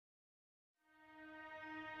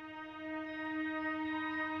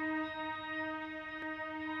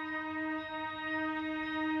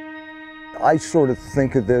I sort of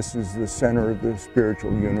think of this as the center of the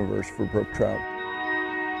spiritual universe for brook trout.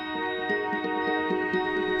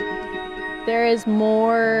 There is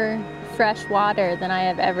more fresh water than I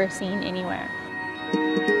have ever seen anywhere.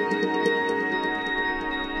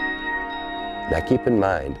 Now keep in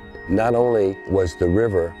mind, not only was the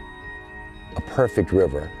river a perfect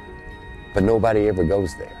river, but nobody ever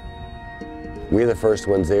goes there. We're the first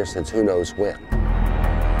ones there since who knows when.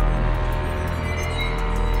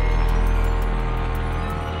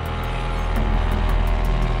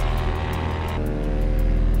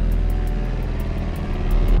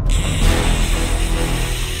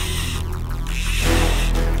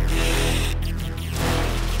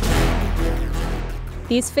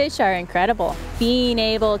 These fish are incredible. Being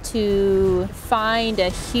able to find a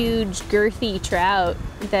huge, girthy trout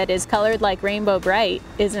that is colored like Rainbow Bright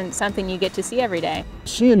isn't something you get to see every day.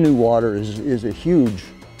 Seeing new water is a huge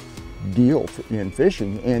deal in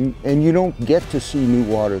fishing, and you don't get to see new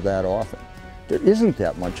water that often. There isn't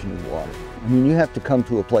that much new water. I mean, you have to come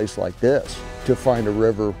to a place like this to find a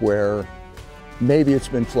river where maybe it's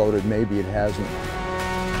been floated, maybe it hasn't.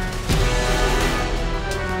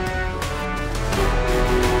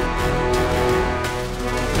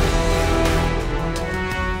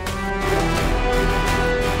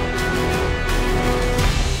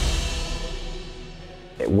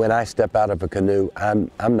 When I step out of a canoe, I'm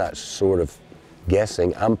not sort of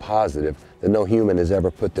guessing, I'm positive that no human has ever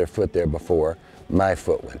put their foot there before. My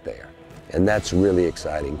foot went there. And that's really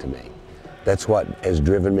exciting to me. That's what has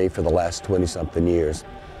driven me for the last 20-something years,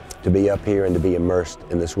 to be up here and to be immersed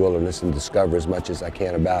in this wilderness and discover as much as I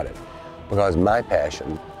can about it. Because my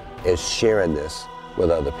passion is sharing this with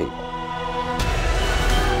other people.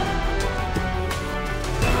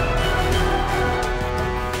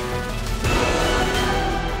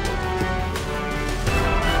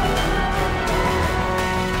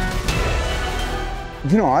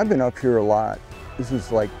 You know, I've been up here a lot. This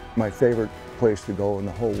is like my favorite place to go in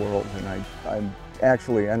the whole world, and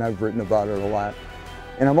I've written about it a lot.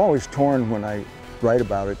 And I'm always torn when I write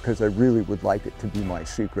about it because I really would like it to be my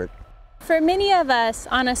secret. For many of us,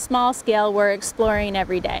 on a small scale, we're exploring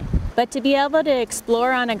every day. But to be able to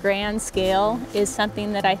explore on a grand scale is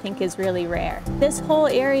something that I think is really rare. This whole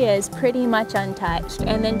area is pretty much untouched,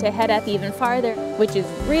 and then to head up even farther, which is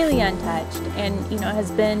really untouched and, you know,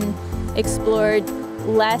 has been explored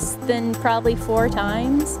less than probably 4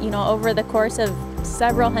 times, you know, over the course of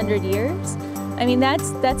several hundred years. I mean,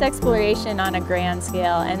 that's exploration on a grand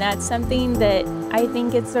scale, and that's something that I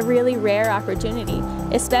think it's a really rare opportunity,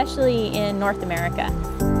 especially in North America.